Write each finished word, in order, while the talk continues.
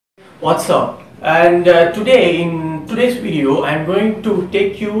What's up? And today in today's video I'm going to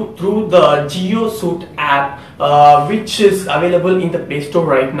take you through the Jio Suite app which is available in the Play Store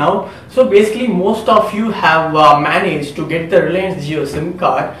right now. So basically most of you have managed to get the Reliance Jio SIM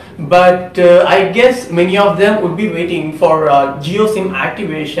card, but I guess many of them would be waiting for Jio SIM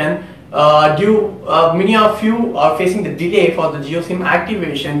activation. Many of you are facing the delay for the Jio SIM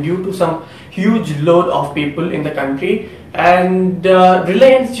activation due to some huge load of people in the country. And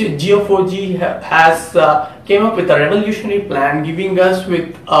Reliance Jio 4G has came up with a revolutionary plan, giving us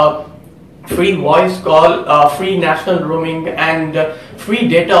with free voice call, free national roaming, and free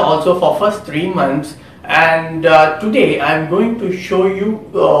data also for first 3 months. And today I'm going to show you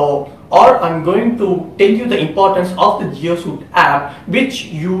I'm going to tell you the importance of the Jio Suite app, which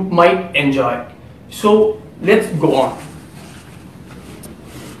you might enjoy. So let's go on.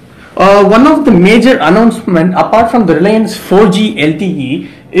 One of the major announcements apart from the Reliance 4G LTE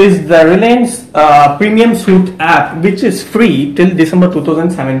is the Reliance Premium Suite app, which is free till December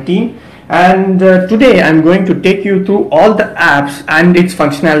 2017. And today I'm going to take you through all the apps and its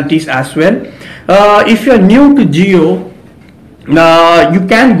functionalities as well. If you're new to Jio, you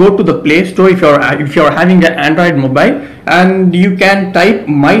can go to the Play Store if you're having an Android mobile, and you can type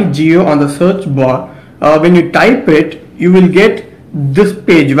My Jio on the search bar. When you type it, you will get this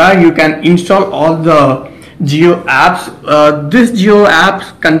page where you can install all the Jio apps. This Jio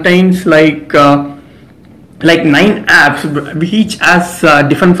apps contains like 9 apps, each has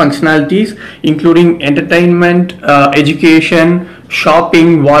different functionalities, including entertainment, education,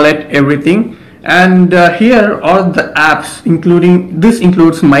 shopping, wallet, everything. And here are the apps,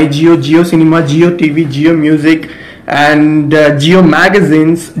 includes My Jio, Jio Cinema, Jio TV, Jio Music, and Jio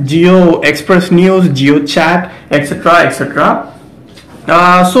Magazines, Jio Express News, Jio Chat, etc, etc.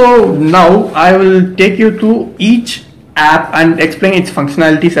 So now I will take you through each app and explain its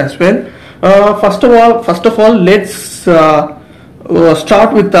functionalities as well. First of all, let's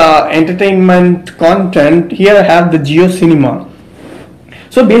start with the entertainment content. Here I have the Jio Cinema.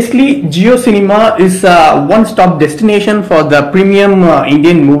 So basically, Jio Cinema is a one-stop destination for the premium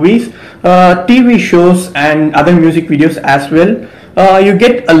Indian movies, TV shows, and other music videos as well. You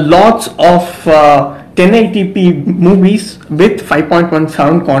get a lots of 1080p movies with 5.1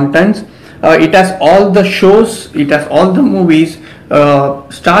 sound contents. It has all the shows, it has all the movies,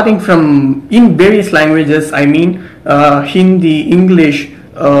 starting from in various languages. I mean Hindi, English,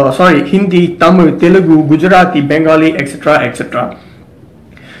 Hindi, Tamil, Telugu, Gujarati, Bengali, etc, etc.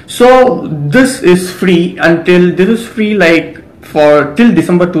 So this is free like for till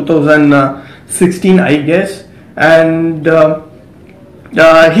December 2016, I guess. And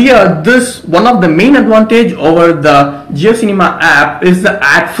here, this one of the main advantage over the Jio Cinema app is the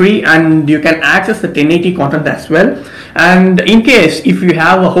ad free, and you can access the 1080 content as well. And in case if you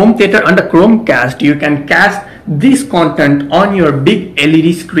have a home theater and a Chromecast, you can cast this content on your big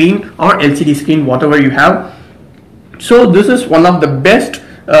LED screen or LCD screen, whatever you have. So this is one of the best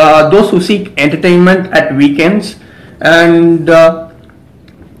those who seek entertainment at weekends. And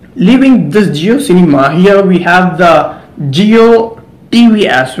leaving this Jio Cinema, here we have the Jio TV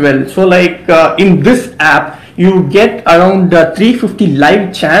as well. So like in this app you get around 350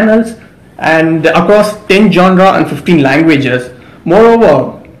 live channels and across 10 genre and 15 languages.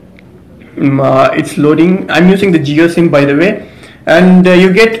 Moreover, it's loading. I'm using the Jio SIM, by the way, and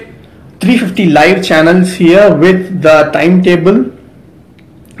you get 350 live channels here with the timetable,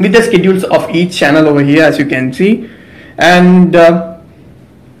 with the schedules of each channel over here, as you can see. And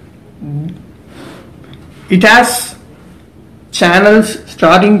it has channels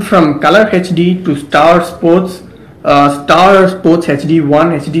starting from Color HD to Star Sports, HD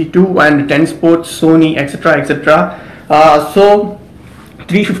 1, HD 2, and 10 Sports, Sony, etc, etc. So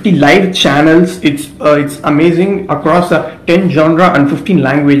 350 live channels. It's amazing, across 10 genre and 15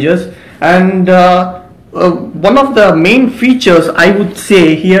 languages. And one of the main features I would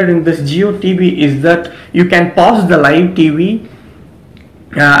say here in this Jio TV is that you can pause the live TV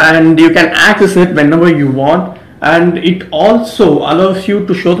and you can access it whenever you want. And it also allows you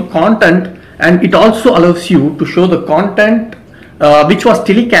to show the content, which was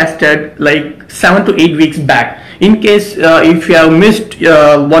telecasted like 7 to 8 weeks back. In case if you have missed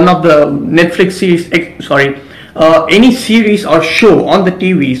one of the Netflix series, any series or show on the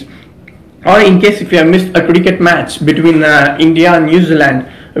TVs, or in case if you have missed a cricket match between India and New Zealand,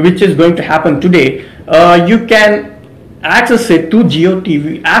 which is going to happen today, you can access it to Jio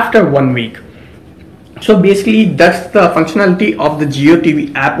TV after 1 week. So basically that's the functionality of the Jio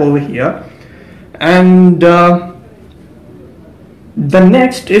TV app over here. And the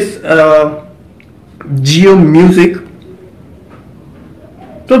next is Jio Music.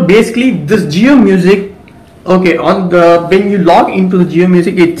 So basically this Jio Music, okay, on the when you log into the Jio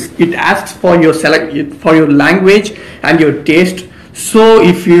Music, it asks for your for your language and your taste. So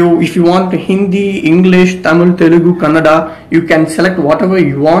if you want Hindi, English, Tamil, Telugu, Kannada, you can select whatever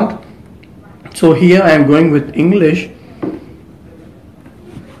you want. So here I am going with English.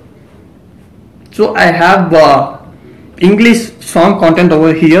 So I have English song content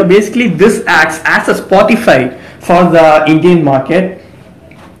over here. Basically this acts as a Spotify for the Indian market,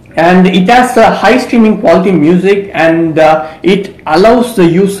 and it has a high streaming quality music, and it allows the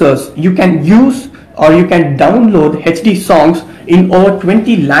users, you can use or you can download HD songs in over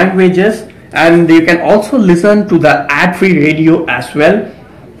 20 languages, and you can also listen to the ad-free radio as well.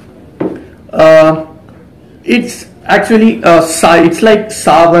 It's actually it's like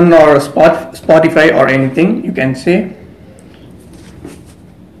Savan or Spotify or anything you can say,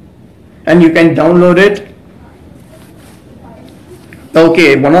 and you can download it.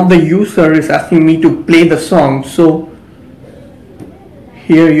 Okay, one of the user is asking me to play the song, so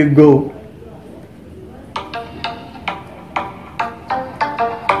here you go.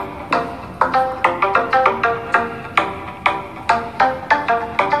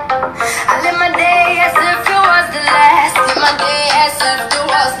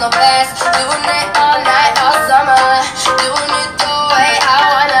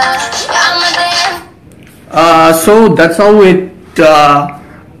 So that's how it's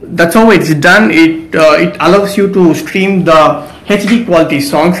done. It allows you to stream the HD quality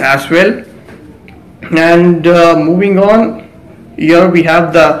songs as well. And moving on, here we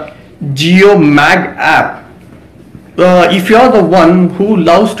have the Jio Mag app. If you are the one who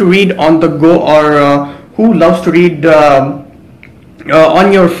loves to read on the go, or who loves to read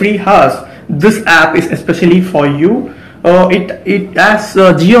on your free hours, this app is especially for you.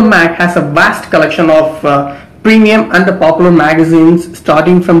 Jio Mag has a vast collection of premium and the popular magazines,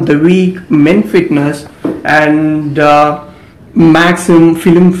 starting from The Week, Men Fitness, and Maxim,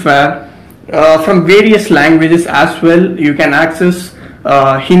 Filmfare, from various languages as well. You can access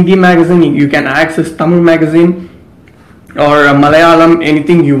Hindi magazine, you can access Tamil magazine, or Malayalam,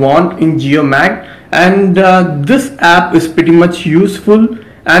 anything you want in Jio Mag. And this app is pretty much useful,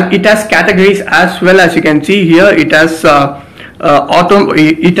 and it has categories as well. As you can see here, it has auto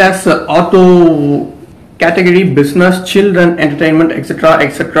category, business, children, entertainment, etc.,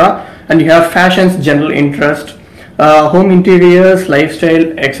 etc. And you have fashions, general interest, home interiors,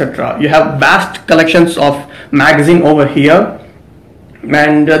 lifestyle, etc. You have vast collections of magazine over here,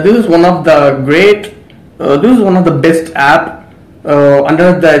 and this is one of the best app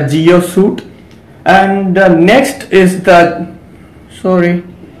under the Jio suite. And next is the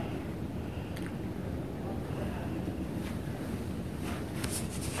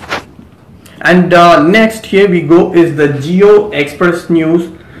next here we go is the Jio Express News.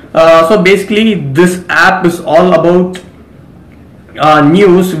 So basically this app is all about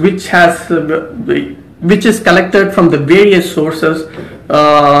news which is collected from the various sources.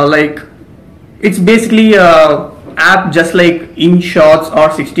 Like it's basically a app just like In Shots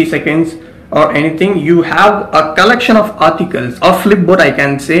or 60 Seconds or anything. You have a collection of articles, or Flipboard I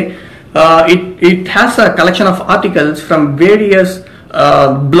can say. It has a collection of articles from various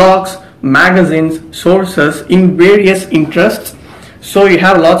blogs, magazines, sources in various interests. So you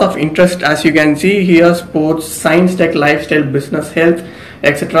have lots of interest, as you can see here: sports, science, tech, lifestyle, business, health,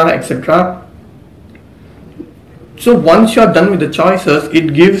 etc., etc. So once you are done with the choices,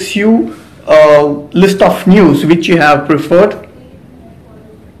 it gives you a list of news which you have preferred,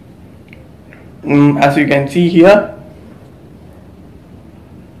 as you can see here.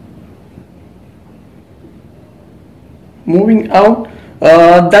 Moving out,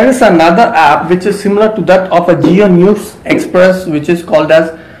 there is another app which is similar to that of a Jio News Express, which is called as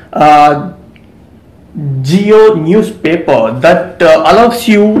Jio Newspaper, that allows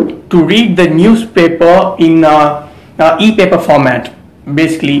you to read the newspaper in e-paper format,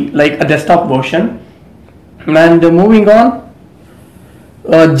 basically like a desktop version. And moving on,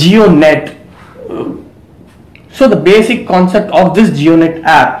 JioNet. So the basic concept of this JioNet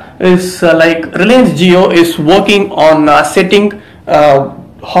app is like Reliance Jio is working on setting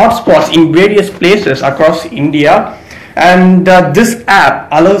hotspots in various places across India, and this app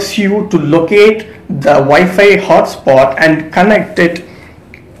allows you to locate the Wi-Fi hotspot and connect it,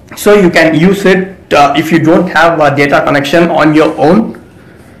 so you can use it if you don't have a data connection on your own.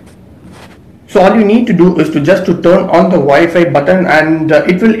 So all you need to do is to turn on the Wi-Fi button, and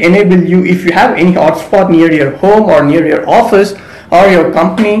it will enable you, if you have any hotspot near your home or near your office or your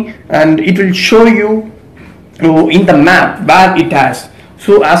company, and it will show you in the map where it has.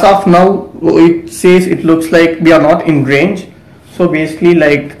 So as of now, it says it looks like we are not in range. So basically,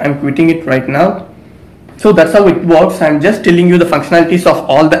 like, I'm quitting it right now. So that's how it works. I'm just telling you the functionalities of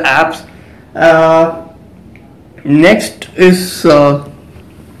all the apps. Next is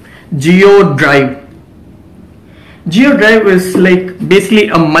Jio Drive. Jio Drive is like basically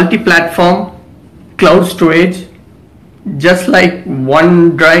a multi-platform cloud storage, just like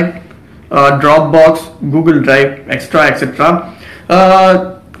OneDrive, Dropbox, Google Drive, etc.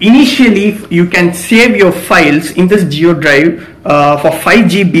 Initially, you can save your files in this Jio Drive for 5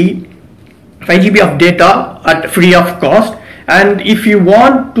 GB of data at free of cost. And if you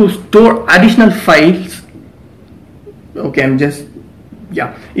want to store additional files, okay,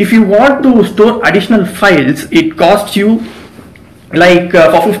 if you want to store additional files, it costs you like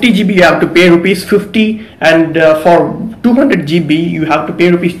for 50 GB you have to pay rupees 50, and for 200 GB you have to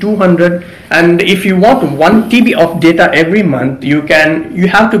pay rupees 200, and if you want 1 TB of data every month, you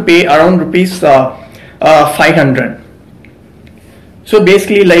have to pay around rupees 500. So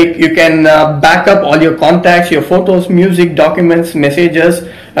basically, like, you can back up all your contacts, your photos, music, documents, messages,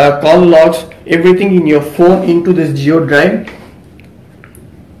 call logs, everything in your phone into this Jio Drive.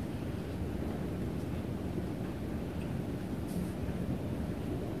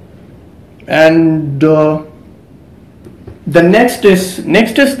 And the next is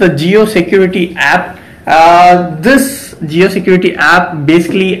the Jio Security app. This Jio Security app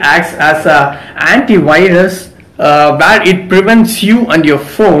basically acts as a antivirus where it prevents you and your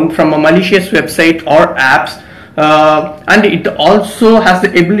phone from a malicious website or apps, and it also has the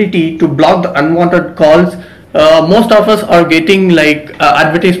ability to block the unwanted calls. Most of us are getting like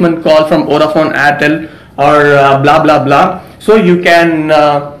advertisement call from Vodafone, Airtel, or blah blah blah. So you can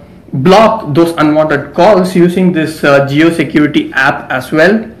block those unwanted calls using this Jio Security app as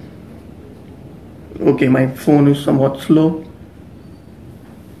well. Okay, my phone is somewhat slow.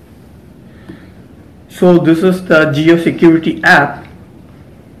 So this is the Jio Security app.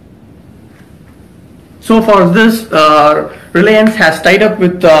 So for this, Reliance has tied up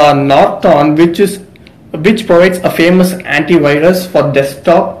with Norton, which provides a famous antivirus for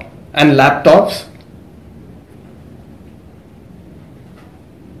desktop and laptops.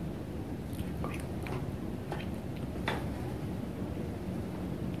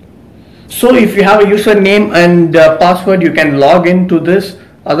 So if you have a username and password, you can log into this.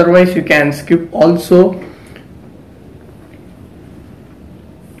 Otherwise, you can skip also.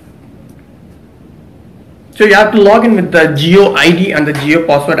 So you have to log in with the Jio ID and the Jio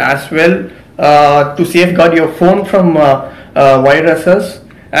password as well to safeguard your phone from viruses.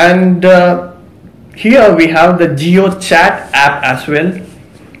 And here we have the Jio Chat app as well.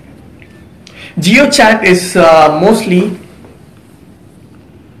 Jio Chat is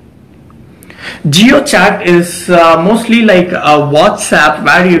mostly like a WhatsApp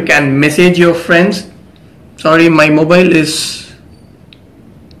where you can message your friends. Sorry, my mobile is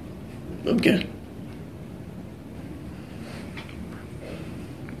okay.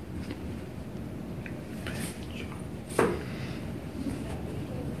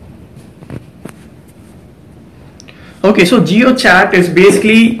 Okay, so Jio Chat is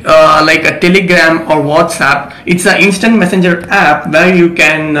basically like a Telegram or WhatsApp. It's an instant messenger app where you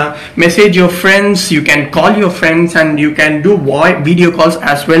can message your friends, you can call your friends, and you can do video calls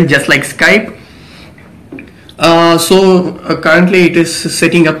as well, just like Skype. Currently it is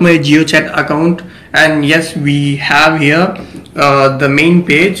setting up my Jio Chat account, and yes, we have here the main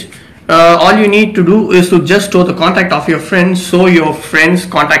page. All you need to do is to just store the contact of your friends, so your friends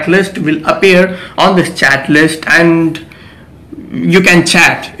contact list will appear on this chat list, and you can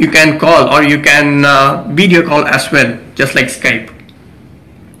chat, you can call, or you can video call as well, just like Skype.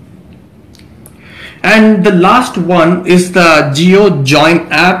 And the last one is the Jio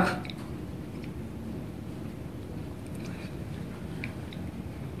Joint App.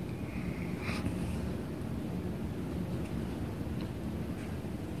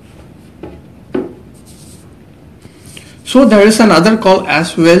 So there is another call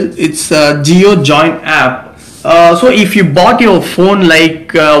as well. It's Jio Joint App. So if you bought your phone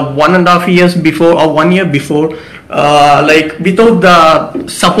like 1.5 years before or 1 year before, like without the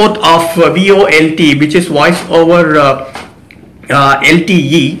support of VoLTE, which is voice over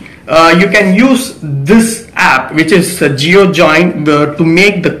LTE, you can use this app, which is Jio Joint, to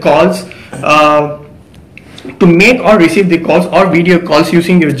make the calls, to make or receive the calls or video calls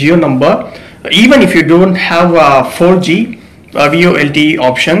using your Jio number, even if you don't have 4G VoLTE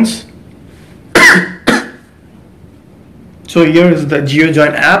options. So here is the Jio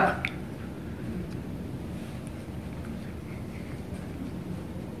Joint app.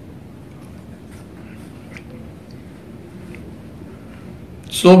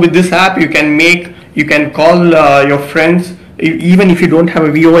 So with this app, you can call your friends even if you don't have a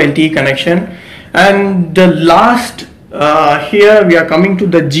VoLTE connection. And the last, here we are coming to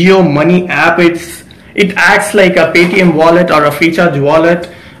the Jio Money App. It acts like a Paytm wallet or a Freecharge wallet,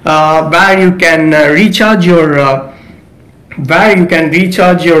 where you can recharge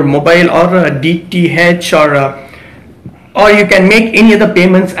your mobile or a DTH, or you can make any other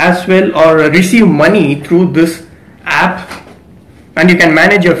payments as well, or receive money through this app, and you can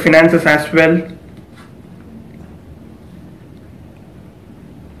manage your finances as well.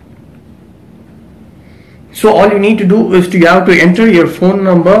 So all you need to do is you have to enter your phone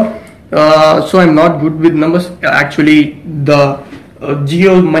number. So I'm not good with numbers. Actually, the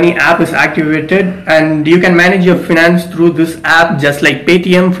Jio Money App is activated, and you can manage your finance through this app just like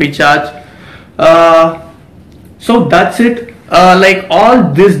Paytm, Freecharge. So that's it. Like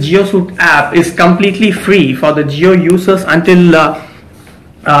all this Jio Suite app is completely free for the Jio users until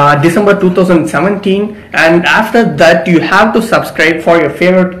December 2017, and after that you have to subscribe for your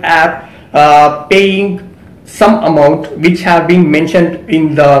favorite app, paying some amount which have been mentioned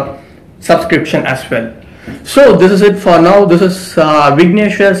in the subscription as well. So this is it for now. This is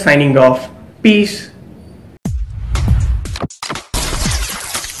Vigneshwar signing off. Peace.